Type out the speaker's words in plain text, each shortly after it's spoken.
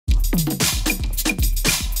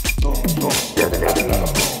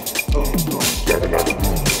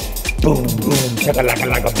boom, boom,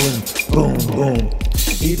 chaka-laka-laka, boom, boom, boom.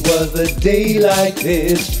 It was a day like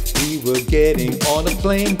this, we were getting on a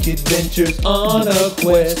plane, Kid Ventures on a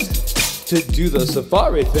quest to do the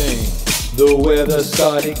safari thing. The weather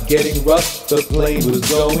started getting rough, the plane was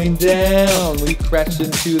going down. We crashed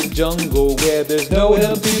into the jungle where there's no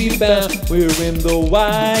help to be found. We're in the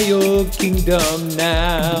wild kingdom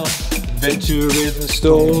now. Adventure is in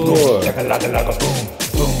store. Chaka-laka-laka, boom,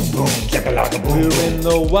 boom, boom, chaka-laka, boom. We're in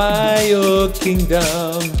the wild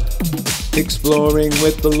kingdom, exploring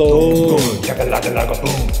with the Lord. Chaka-laka-laka,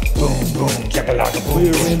 boom, boom, boom, chaka-laka, boom.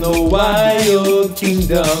 We're in the wild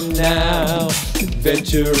kingdom now.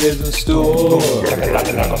 Adventure is in store.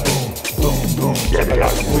 Chaka-laka-laka, boom, boom, boom,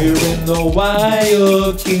 chaka-laka, boom. We're in the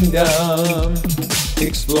wild kingdom,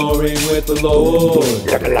 exploring with the Lord.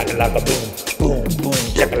 Chaka-laka-laka, boom, boom, boom,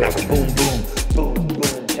 chaka-laka, boom, boom, boom,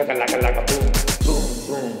 boom, chaka-laka-laka, boom, boom,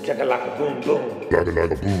 boom, chaka-laka, boom, boom.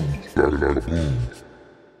 Laka-laka boom, laka-laka boom.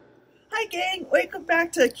 Hi gang, welcome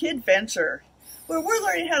back to Kid Venture, where we're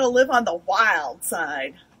learning how to live on the wild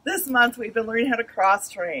side. This month we've been learning how to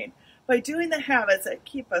cross-train by doing the habits that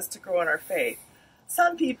keep us to grow in our faith.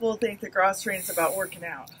 Some people think that cross-training is about working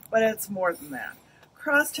out, but it's more than that.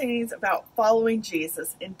 Cross-training is about following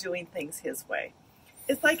Jesus and doing things his way.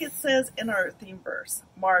 It's like it says in our theme verse,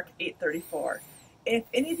 Mark 8:34. If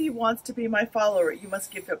any of you wants to be my follower, you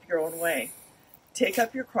must give up your own way. Take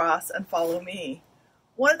up your cross and follow me.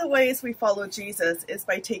 One of the ways we follow Jesus is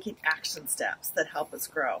by taking action steps that help us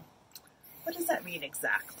grow. What does that mean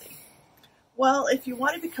exactly? Well, if you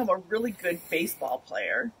want to become a really good baseball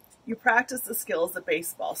player, you practice the skills of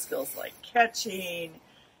baseball, skills like catching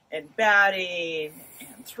and batting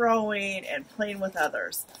and throwing and playing with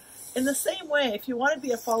others. In the same way, if you want to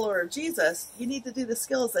be a follower of Jesus, you need to do the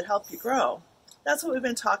skills that help you grow. That's what we've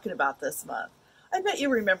been talking about this month. I bet you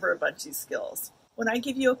remember a bunch of these skills. When I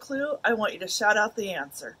give you a clue, I want you to shout out the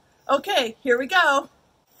answer. Okay, here we go.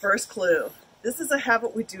 First clue. This is a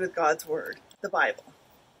habit we do with God's Word, the Bible.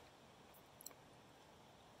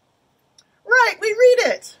 Right, we read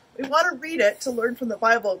it. We want to read it to learn from the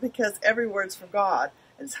Bible because every word's from God,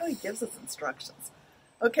 and it's how He gives us instructions.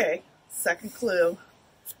 Okay, second clue.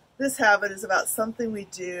 This habit is about something we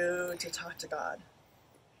do to talk to God.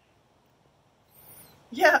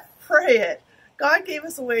 Yeah, pray it. God gave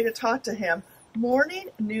us a way to talk to Him morning,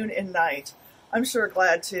 noon, and night. I'm sure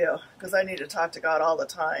glad too, because I need to talk to God all the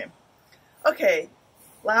time. Okay,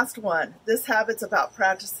 last one. This habit's about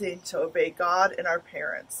practicing to obey God and our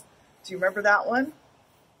parents. Do you remember that one?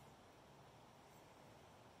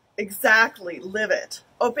 Exactly, live it.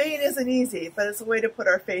 Obeying isn't easy, but it's a way to put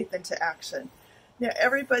our faith into action. Now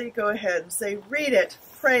everybody go ahead and say, read it,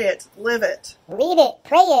 pray it, live it. Read it,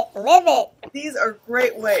 pray it, live it. These are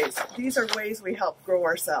great ways. These are ways we help grow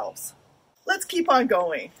ourselves. Let's keep on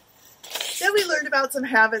going. Then we learned about some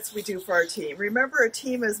habits we do for our team. Remember, a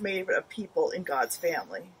team is made of people in God's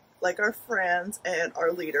family, like our friends and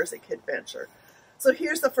our leaders at Kid Venture. So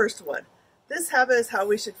here's the first one. This habit is how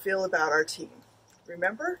we should feel about our team.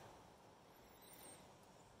 Remember?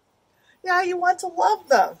 Yeah, you want to love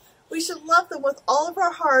them. We should love them with all of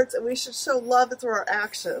our hearts, and we should show love through our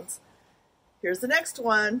actions. Here's the next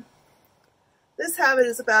one. This habit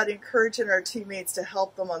is about encouraging our teammates to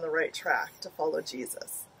help them on the right track to follow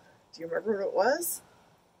Jesus. Do you remember what it was?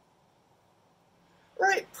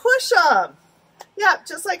 Right, push them. Yeah,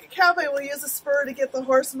 just like a cowboy will use a spur to get the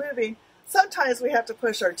horse moving, sometimes we have to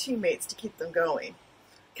push our teammates to keep them going.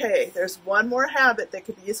 Okay, there's one more habit that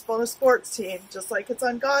could be useful in a sports team, just like it's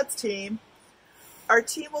on God's team. Our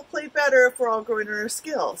team will play better if we're all growing in our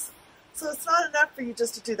skills. So it's not enough for you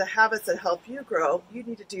just to do the habits that help you grow. You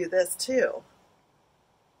need to do this too.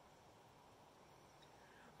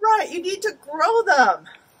 Right, you need to grow them.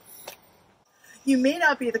 You may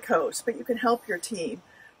not be the coach, but you can help your team,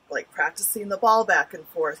 like practicing the ball back and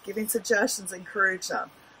forth, giving suggestions, encourage them.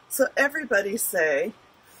 So everybody say,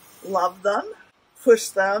 love them, push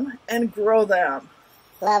them, and grow them.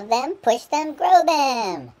 Love them, push them, grow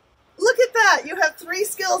them. Look at that. You have 3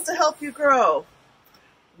 skills to help you grow.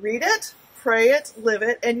 Read it, pray it, live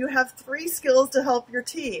it, and you have 3 skills to help your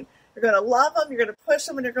team. You're going to love them, you're going to push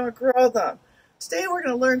them, and you're going to grow them. Today we're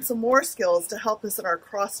going to learn some more skills to help us in our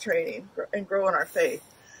cross-training and grow in our faith.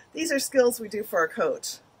 These are skills we do for our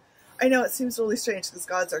coach. I know it seems really strange because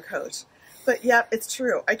God's our coach. But yep, it's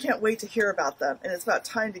true. I can't wait to hear about them. And it's about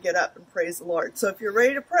time to get up and praise the Lord. So if you're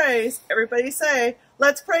ready to praise, everybody say,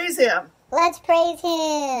 let's praise Him. Let's praise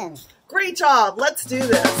Him. Great job. Let's do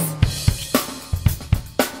this.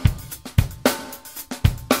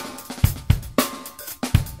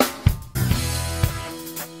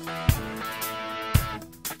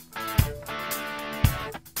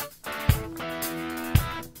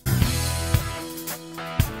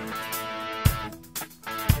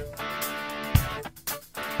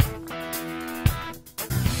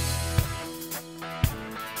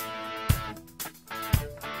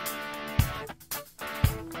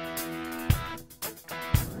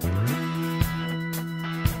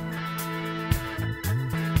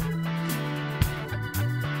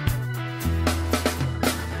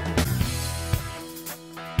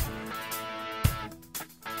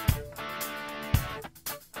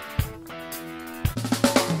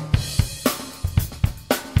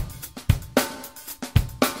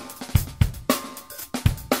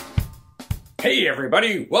 Hey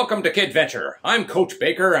everybody, welcome to KidVenture. I'm Coach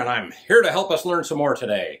Baker and I'm here to help us learn some more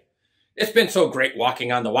today. It's been so great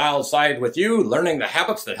walking on the wild side with you, learning the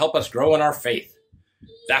habits that help us grow in our faith.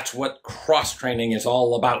 That's what cross-training is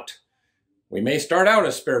all about. We may start out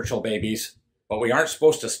as spiritual babies, but we aren't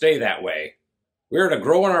supposed to stay that way. We're to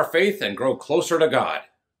grow in our faith and grow closer to God.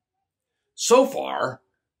 So far,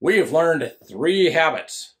 we have learned 3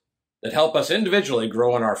 habits that help us individually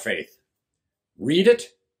grow in our faith. Read it,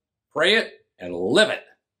 pray it, and live it.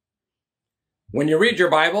 When you read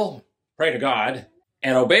your Bible, pray to God,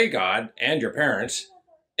 and obey God and your parents,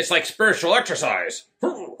 it's like spiritual exercise.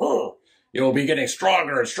 You'll be getting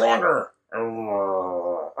stronger and stronger.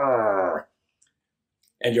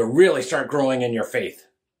 And you'll really start growing in your faith.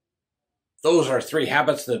 Those are 3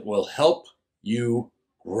 habits that will help you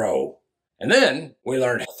grow. And then we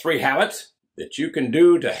learned 3 habits that you can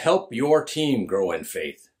do to help your team grow in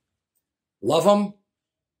faith. Love them,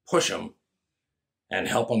 push them, and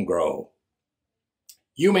help them grow.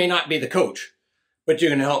 You may not be the coach, but you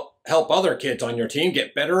can help other kids on your team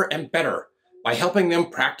get better and better by helping them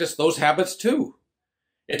practice those habits too.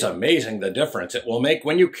 It's amazing the difference it will make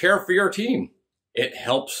when you care for your team. It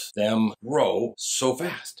helps them grow so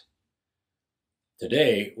fast.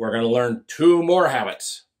 Today, we're going to learn 2 more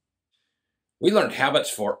habits. We learned habits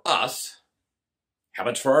for us,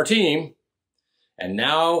 habits for our team, and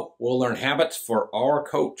now we'll learn habits for our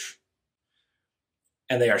coach.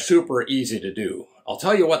 And they are super easy to do. I'll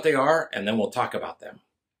tell you what they are, and then we'll talk about them.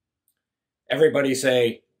 Everybody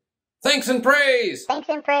say, thanks and praise. Thanks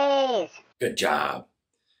and praise. Good job.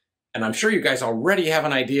 And I'm sure you guys already have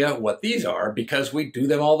an idea what these are because we do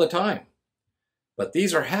them all the time. But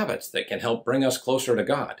these are habits that can help bring us closer to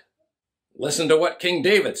God. Listen to what King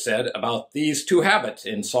David said about these 2 habits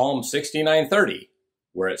in Psalm 69:30,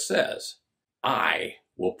 where it says, I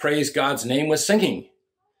will praise God's name with singing,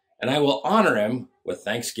 and I will honor him with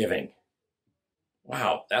thanksgiving.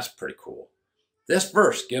 Wow, that's pretty cool. This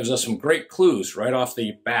verse gives us some great clues right off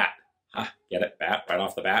the bat. Ha, get it? Bat, right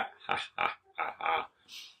off the bat? Ha, ha, ha, ha.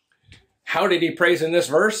 How did he praise in this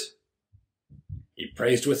verse? He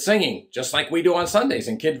praised with singing, just like we do on Sundays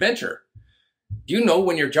in KidVenture. Do you know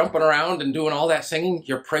when you're jumping around and doing all that singing,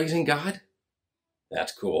 you're praising God?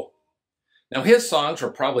 That's cool. Now, his songs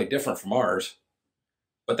were probably different from ours,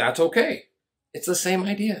 but that's okay. It's the same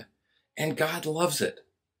idea, and God loves it.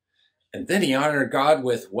 And then he honored God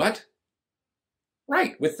with what?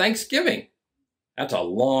 Right, with thanksgiving. That's a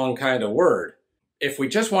long kind of word. If we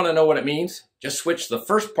just want to know what it means, just switch the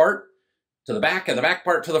first part to the back and the back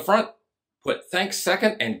part to the front. Put thanks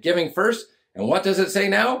second and giving first. And what does it say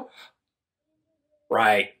now?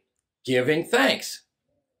 Right, giving thanks.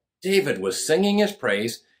 David was singing his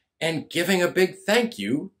praise and giving a big thank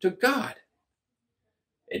you to God.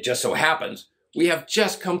 It just so happens we have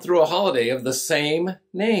just come through a holiday of the same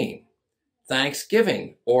name.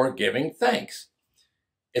 Thanksgiving, or giving thanks,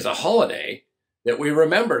 is a holiday that we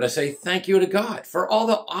remember to say thank you to God for all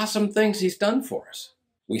the awesome things he's done for us.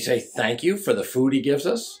 We say thank you for the food he gives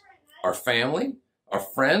us, our family, our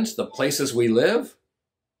friends, the places we live.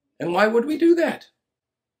 And why would we do that?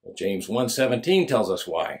 Well, James 1:17 tells us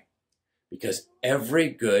why. Because every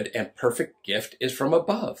good and perfect gift is from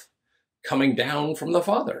above, coming down from the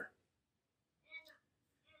Father.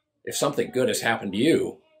 If something good has happened to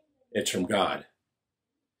you, it's from God.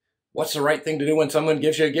 What's the right thing to do when someone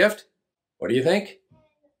gives you a gift? What do you think?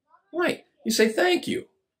 Right, you say thank you.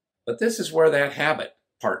 But this is where that habit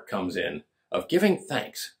part comes in, of giving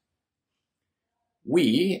thanks.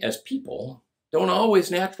 We, as people, don't always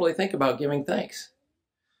naturally think about giving thanks.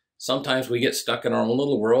 Sometimes we get stuck in our own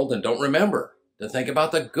little world and don't remember to think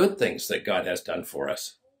about the good things that God has done for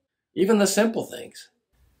us, even the simple things.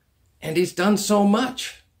 And he's done so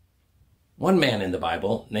much. One man in the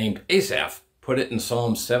Bible, named Asaph, put it in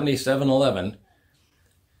Psalm 77:11,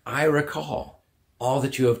 I recall all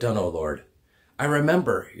that you have done, O Lord. I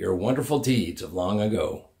remember your wonderful deeds of long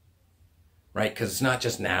ago. Right? Because it's not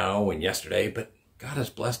just now and yesterday, but God has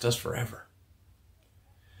blessed us forever.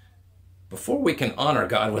 Before we can honor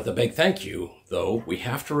God with a big thank you, though, we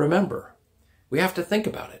have to remember. We have to think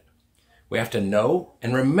about it. We have to know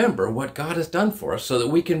and remember what God has done for us so that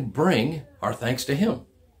we can bring our thanks to him.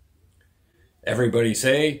 Everybody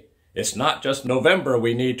say, it's not just November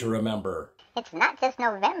we need to remember. It's not just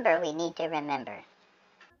November we need to remember.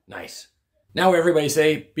 Nice. Now everybody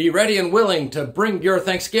say, be ready and willing to bring your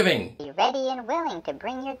Thanksgiving. Be ready and willing to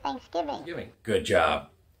bring your Thanksgiving. Good job.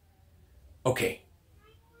 Okay,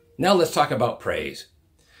 now let's talk about praise.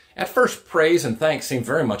 At first, praise and thanks seem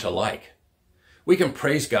very much alike. We can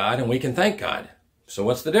praise God and we can thank God. So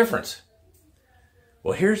what's the difference?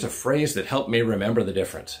 Well, here's a phrase that helped me remember the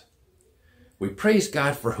difference. We praise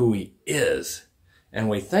God for who he is, and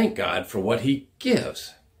we thank God for what he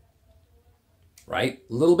gives. Right?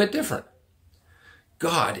 A little bit different.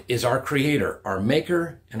 God is our creator, our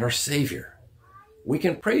maker, and our savior. We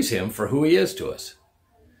can praise him for who he is to us.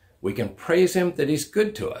 We can praise him that he's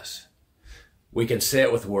good to us. We can say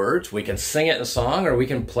it with words, we can sing it in song, or we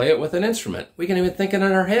can play it with an instrument. We can even think it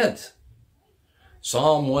in our heads.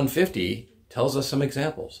 Psalm 150 tells us some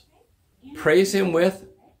examples. Praise him with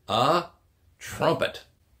a trumpet.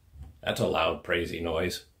 That's a loud, praisey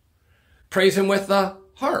noise. Praise him with the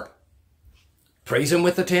harp. Praise him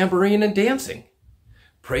with the tambourine and dancing.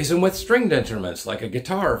 Praise him with stringed instruments like a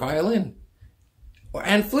guitar, violin,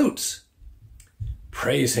 and flutes.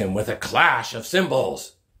 Praise him with a clash of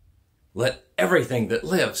cymbals. Let everything that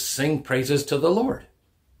lives sing praises to the Lord.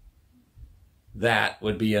 That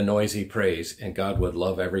would be a noisy praise, and God would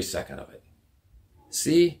love every second of it.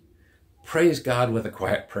 See, praise God with a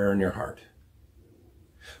quiet prayer in your heart.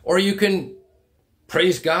 Or you can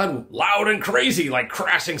praise God loud and crazy, like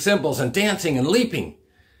crashing cymbals and dancing and leaping.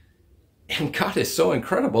 And God is so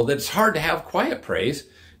incredible that it's hard to have quiet praise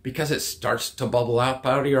because it starts to bubble out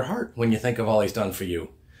of your heart when you think of all he's done for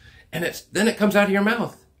you. And then it comes out of your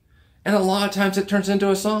mouth. And a lot of times it turns into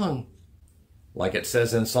a song. Like it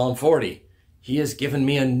says in Psalm 40, he has given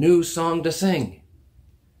me a new song to sing.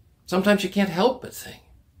 Sometimes you can't help but sing.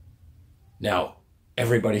 Now,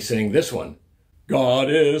 everybody's singing this one. God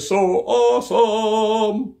is so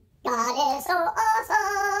awesome. God is so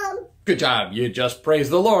awesome. Good job. You just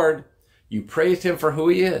praised the Lord. You praised him for who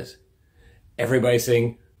he is. Everybody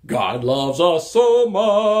sing, God loves us so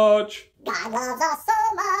much. God loves us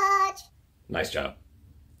so much. Nice job.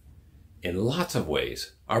 In lots of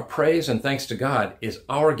ways, our praise and thanks to God is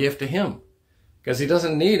our gift to him because he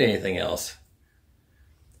doesn't need anything else.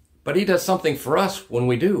 But he does something for us when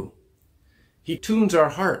we do. He tunes our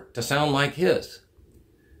heart to sound like his.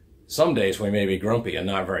 Some days we may be grumpy and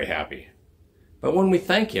not very happy. But when we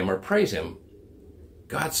thank him or praise him,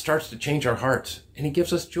 God starts to change our hearts and he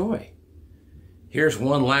gives us joy. Here's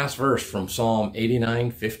one last verse from Psalm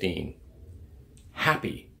 89:15.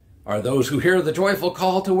 Happy are those who hear the joyful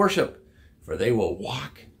call to worship, for they will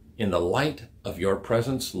walk in the light of your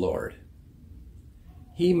presence, Lord.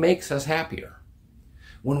 He makes us happier.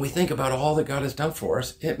 When we think about all that God has done for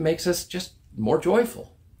us, it makes us just more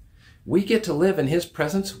joyful. We get to live in his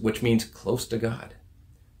presence, which means close to God.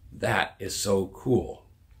 That is so cool.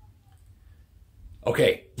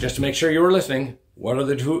 Okay, just to make sure you were listening, what are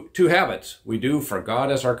the two habits we do for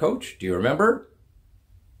God as our coach? Do you remember?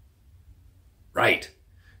 Right.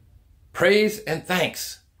 Praise and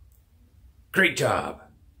thanks. Great job.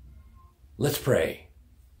 Let's pray.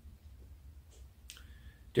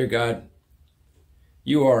 Dear God,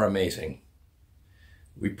 you are amazing.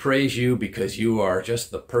 We praise you because you are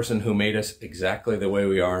just the person who made us exactly the way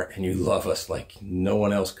we are, and you love us like no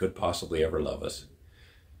one else could possibly ever love us.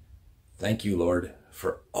 Thank you, Lord,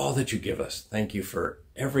 for all that you give us. Thank you for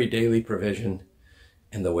every daily provision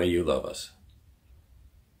and the way you love us.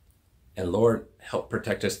 And Lord, help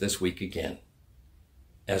protect us this week again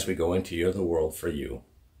as we go into the world for you.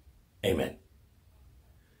 Amen.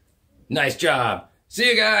 Nice job.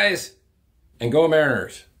 See you guys, and go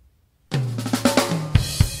Mariners.